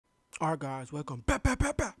Alright guys, welcome back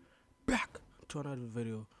to another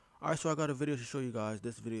video. Alright, so I got a video to show you guys.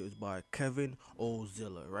 This video is by Kevin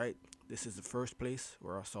Ozilla, right? This is the first place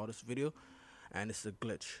where I saw this video, and it's a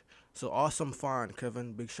glitch. So awesome find,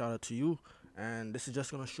 Kevin. Big shout out to you. And this is just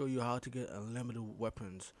gonna show you how to get unlimited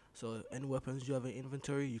weapons. So any weapons you have in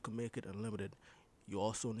inventory, you can make it unlimited. You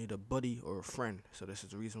also need a buddy or a friend. So this is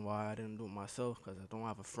the reason why I didn't do it myself, because I don't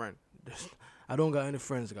have a friend. I don't got any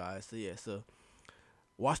friends, guys. So yeah, so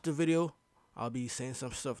watch the video. I'll be saying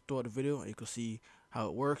some stuff throughout the video, and you can see how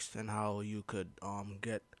it works and how you could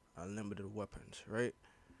get unlimited weapons, right?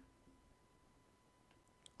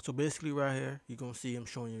 So basically right here you're gonna see him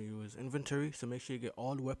showing you his inventory. So make sure you get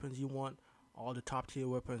all the weapons you want, all the top tier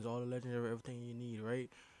weapons, all the legendary, everything you need,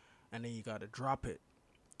 right? And then you gotta drop it.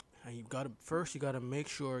 And you gotta make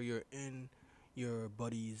sure you're in your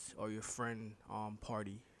buddies or your friend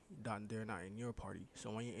party, that they're not in your party.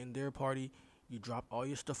 So when you're in their party, you drop all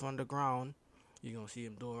your stuff on the ground. You're gonna see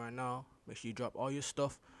him doing right now. Make sure you drop all your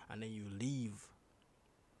stuff, and then you leave.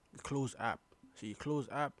 You close app. So you close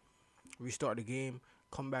app, restart the game,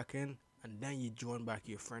 come back in, and then you join back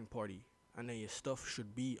your friend party. And then your stuff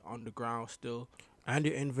should be on the ground still, and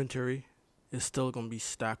your inventory is still gonna be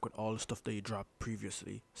stacked with all the stuff that you dropped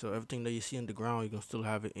previously. So everything that you see on the ground, you can still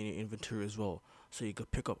have it in your inventory as well. So you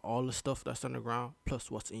could pick up all the stuff that's on the ground plus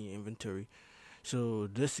what's in your inventory. So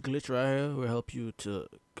this glitch right here will help you to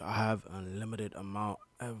have unlimited amount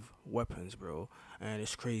of weapons, bro, and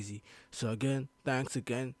it's crazy. So again, thanks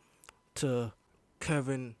again to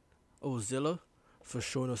Kevin Ozilla for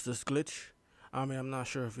showing us this glitch. I mean, I'm not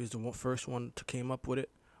sure if he's the first one to came up with it,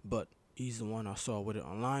 but he's the one I saw with it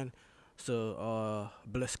online. So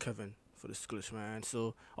bless Kevin for this glitch, man.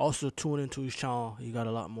 So also tune into his channel. He got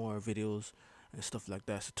a lot more videos and stuff like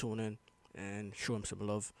that. So tune in and show him some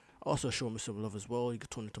love. Also show me some love as well. You can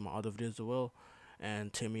tune into my other videos as well,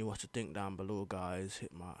 and tell me what you think down below, guys.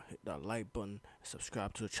 Hit that like button,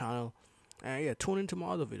 subscribe to the channel, and yeah, tune into my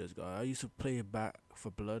other videos, guys. I used to play Back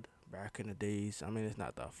 4 Blood back in the days. I mean, it's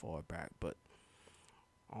not that far back, but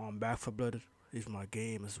Back 4 Blood is my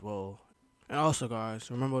game as well. And also,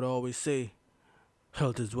 guys, remember what I always say: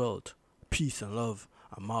 health is wealth, peace and love.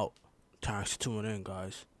 I'm out. Thanks for tuning in,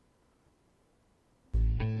 guys.